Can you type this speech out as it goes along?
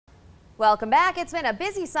Welcome back. It's been a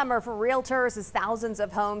busy summer for realtors as thousands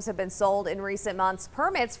of homes have been sold in recent months.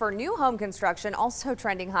 Permits for new home construction also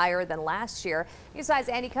trending higher than last year. News 5's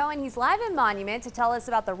Andy Cohen, he's live in Monument to tell us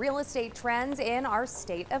about the real estate trends in our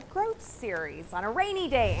State of Growth series on a rainy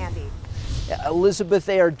day. Andy. Elizabeth,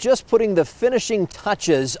 they are just putting the finishing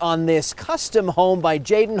touches on this custom home by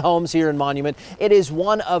Jaden Homes here in Monument. It is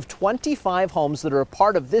one of 25 homes that are a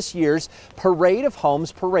part of this year's Parade of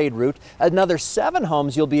Homes parade route. Another 7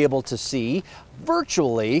 homes you'll be able to see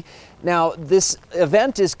virtually. Now, this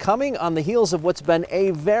event is coming on the heels of what's been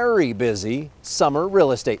a very busy summer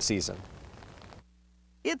real estate season.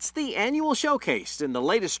 It's the annual showcase in the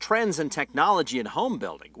latest trends in technology and home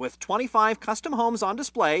building, with 25 custom homes on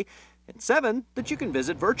display and 7 that you can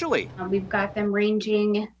visit virtually. We've got them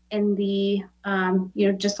ranging in the,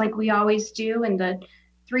 just like we always do, in the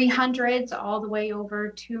 300s all the way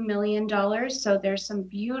over $2 million. So there's some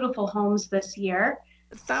beautiful homes this year.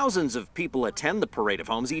 Thousands of people attend the Parade of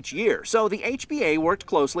Homes each year, so the HBA worked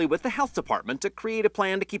closely with the health department to create a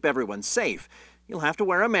plan to keep everyone safe. You'll have to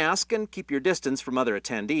wear a mask and keep your distance from other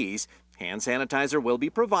attendees. Hand sanitizer will be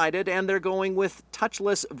provided, and they're going with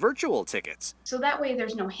touchless virtual tickets. So that way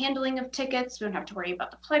there's no handling of tickets. We don't have to worry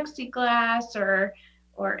about the plexiglass or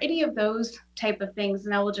any of those type of things,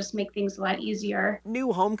 and that will just make things a lot easier.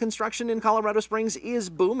 New home construction in Colorado Springs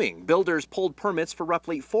is booming. Builders pulled permits for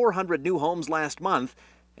roughly 400 new homes last month,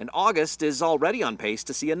 and August is already on pace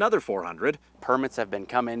to see another 400. Permits have been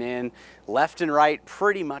coming in left and right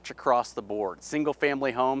pretty much across the board. Single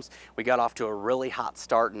family homes, we got off to a really hot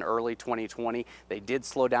start in early 2020. They did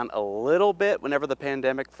slow down a little bit whenever the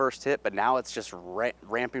pandemic first hit, but now it's just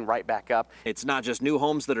ramping right back up. It's not just new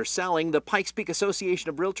homes that are selling. The Pikes Peak Association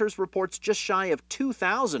of Realtors reports just shy of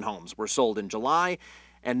 2,000 homes were sold in July.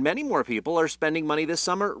 And many more people are spending money this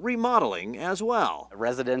summer remodeling as well.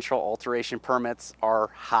 Residential alteration permits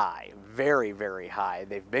are high, very, very high.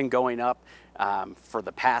 They've been going up for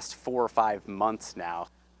the past 4 or 5 months now.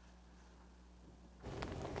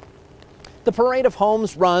 The Parade of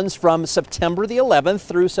Homes runs from September the 11th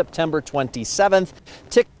through September 27th.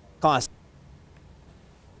 Tickets cost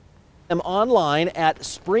them online at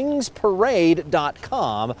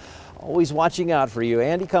springsparade.com. Always watching out for you.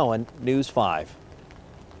 Andy Cohen, News 5.